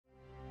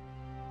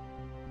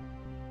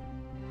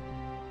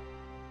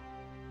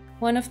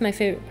One of my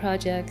favorite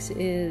projects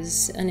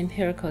is an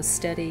empirical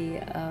study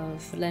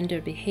of lender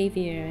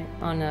behavior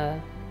on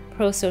a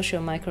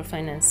pro-social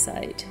microfinance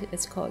site.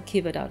 It's called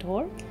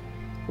kiva.org.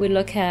 We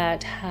look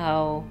at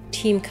how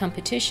team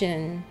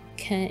competition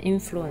can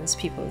influence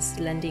people's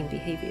lending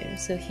behavior.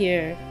 So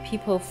here,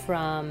 people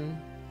from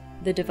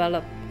the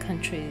developed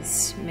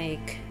countries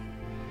make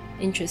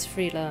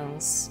interest-free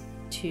loans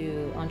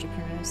to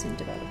entrepreneurs in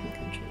developing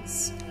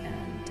countries.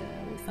 And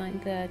we find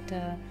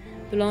that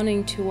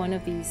belonging to one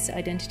of these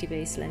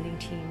identity-based lending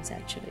teams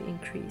actually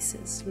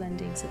increases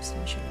lending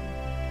substantially.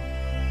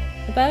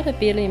 About 1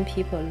 billion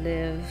people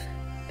live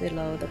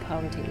below the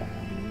poverty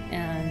line,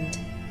 and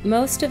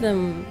most of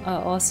them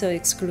are also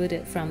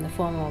excluded from the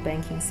formal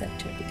banking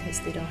sector because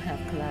they don't have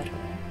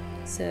collateral.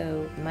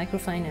 So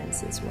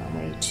microfinance is one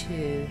way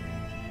to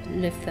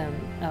lift them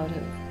out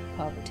of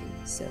poverty.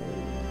 So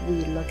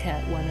we look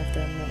at one of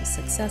the most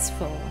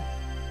successful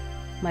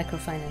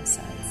microfinance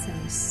sites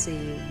and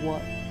see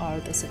what are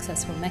the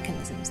successful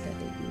mechanisms that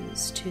they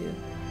use to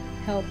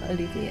help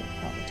alleviate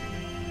poverty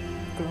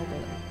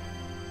globally.